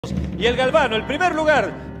Y el galvano, el primer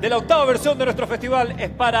lugar de la octava versión de nuestro festival es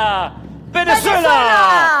para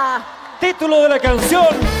Venezuela. Título de la canción,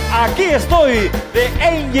 Aquí estoy, de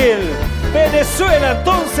Enghel. Venezuela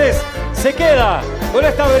entonces se queda con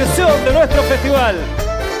esta versión de nuestro festival.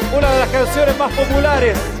 Una de las canciones más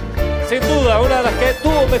populares, sin duda, una de las que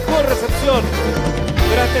tuvo mejor recepción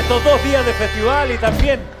durante estos 2 días de festival y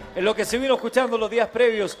también en lo que se vino escuchando los días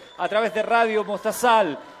previos a través de Radio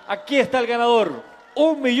Mostazal. Aquí está el ganador,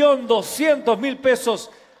 1.200.000 pesos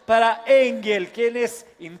para Enghel, quien es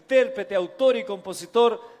intérprete, autor y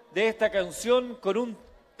compositor de esta canción con un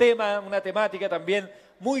tema, una temática también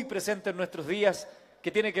muy presente en nuestros días que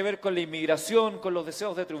tiene que ver con la inmigración, con los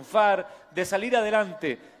deseos de triunfar, de salir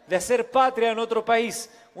adelante, de hacer patria en otro país.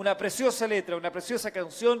 Una preciosa letra, una preciosa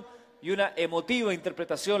canción y una emotiva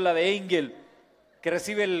interpretación, la de Enghel, que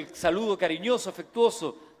recibe el saludo cariñoso,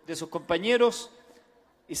 afectuoso de sus compañeros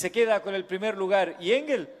y se queda con el primer lugar. Y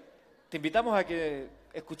Enghel, te invitamos a que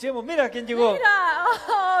escuchemos. Mira quién llegó. Mira,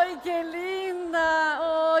 ¡ay, qué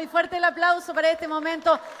linda! ¡Ay, fuerte el aplauso para este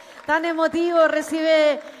momento tan emotivo!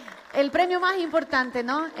 Recibe el premio más importante,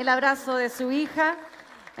 ¿no? El abrazo de su hija.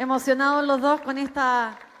 Emocionados los dos con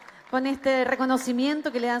este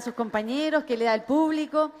reconocimiento que le dan sus compañeros, que le da el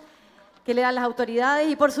público, que le dan las autoridades.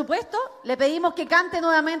 Y por supuesto, le pedimos que cante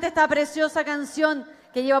nuevamente esta preciosa canción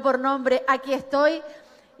que lleva por nombre Aquí estoy.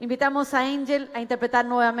 Invitamos a Enghel a interpretar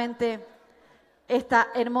nuevamente esta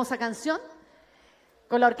hermosa canción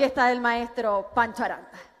con la orquesta del maestro Pancho Aranda.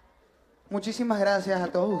 Muchísimas gracias a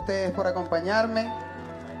todos ustedes por acompañarme.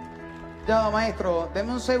 Ya, maestro,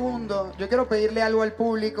 deme un segundo. Yo quiero pedirle algo al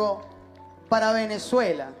público para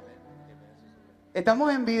Venezuela.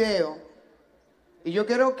 Estamos en video y yo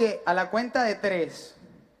quiero que a la cuenta de 3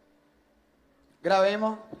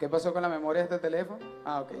 grabemos. ¿Qué pasó con la memoria de este teléfono?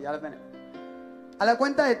 Ah, ok, ya la tenemos. A la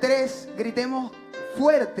cuenta de 3 gritemos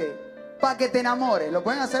fuerte, pa' que te enamores. ¿Lo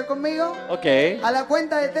pueden hacer conmigo? Ok. A la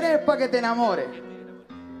cuenta de 3, pa' que te enamores.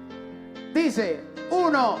 Dice,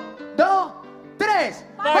 1, 2, 3.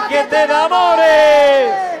 ¡Pa' que te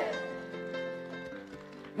enamores!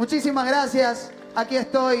 Muchísimas gracias. Aquí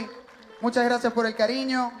estoy. Muchas gracias por el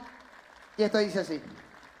cariño. Y esto dice así.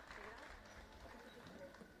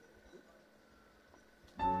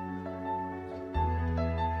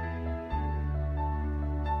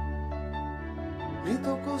 Me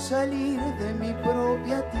tocó salir de mi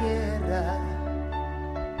propia tierra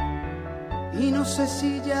y no sé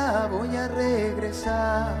si ya voy a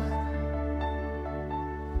regresar.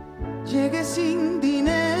 Llegué sin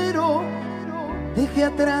dinero, dejé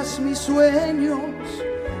atrás mis sueños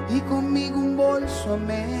y conmigo un bolso a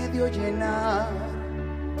medio llenar.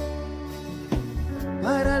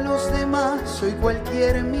 Para los demás soy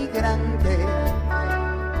cualquier migrante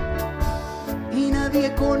y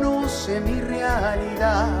nadie conoce mi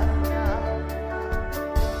realidad.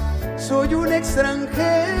 Soy un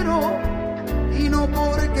extranjero y no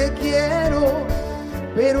porque quiero,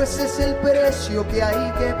 pero ese es el precio que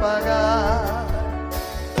hay que pagar.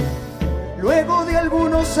 Luego de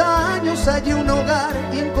algunos años hallé un hogar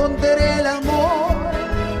y encontré el amor.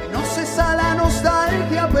 No cesa la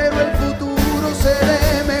nostalgia, pero el futuro se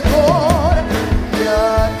ve mejor. Y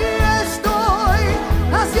aquí estoy,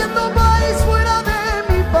 haciendo país fuera de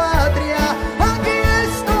mi patria. Aquí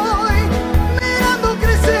estoy, mirando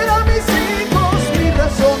crecer a mis hijos. Mi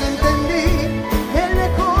razón entendí, el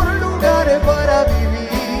mejor lugar para vivir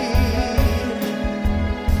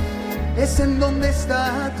es en donde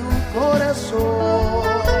está tu corazón.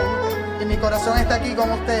 Y mi corazón está aquí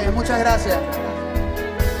con ustedes. Muchas gracias.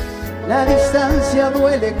 La distancia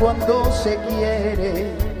duele cuando se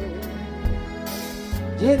quiere.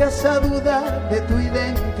 Llegas a dudar de tu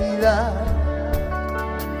identidad.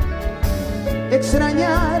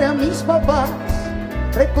 Extrañar a mis papás,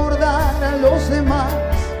 recordar a los demás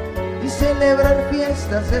y celebrar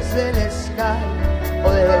fiestas desde el Skype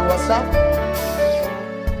o desde el WhatsApp.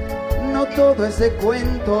 No todo es de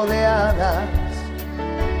cuento de hadas.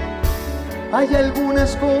 Hay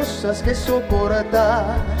algunas cosas que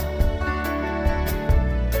soportar.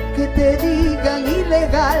 Que te digan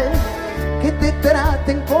ilegal, que te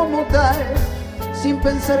traten como tal, sin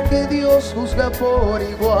pensar que Dios juzga por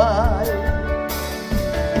igual.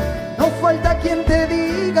 No falta quien te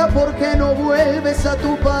diga por qué no vuelves a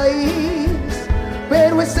tu país,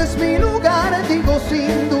 pero ese es mi lugar, digo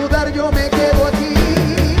sin dudar, yo me quedo aquí.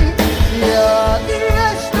 Y aquí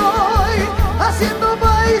estoy, haciendo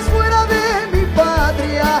país fuera de mi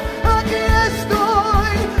patria. Aquí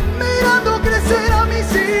estoy, mirando crecer a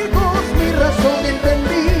mis hijos. Mi razón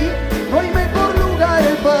entendí, no hay mejor lugar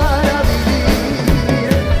para vivir.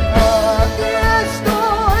 Aquí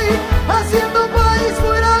estoy, haciendo país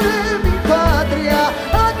fuera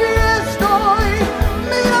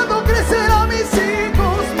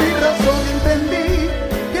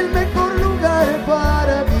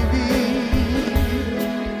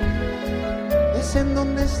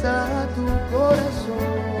a tu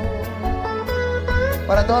corazón.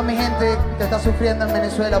 Para toda mi gente que está sufriendo en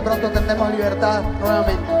Venezuela, pronto tendremos libertad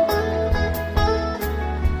nuevamente.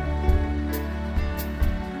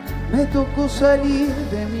 Me tocó salir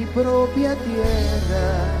de mi propia tierra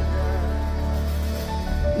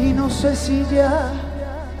y no sé si ya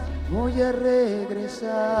voy a regresar.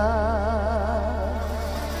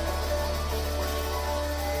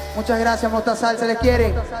 Muchas gracias, Mostazal, se les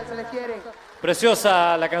quiere.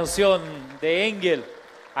 Preciosa la canción de Enghel,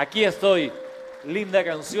 Aquí estoy. Linda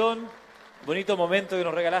canción, bonito momento que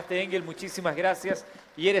nos regalaste, Enghel, muchísimas gracias.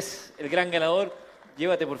 Y eres el gran ganador.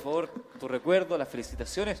 Llévate, por favor, tu recuerdo, las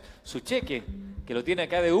felicitaciones, su cheque, que lo tiene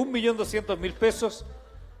acá de 1.200.000 pesos,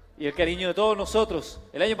 y el cariño de todos nosotros.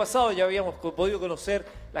 El año pasado ya habíamos podido conocer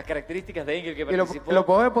las características de Enghel que participó. ¿Y lo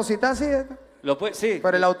puedo depositar, sí? Sí.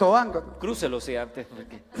 Por el autobanco. Crúcelo, sí, antes.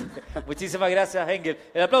 Muchísimas gracias, Enghel.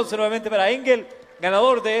 El aplauso nuevamente para Enghel,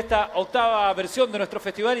 ganador de esta 8ª versión de nuestro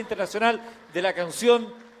Festival Internacional de la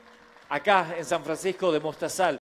Canción acá en San Francisco de Mostazal.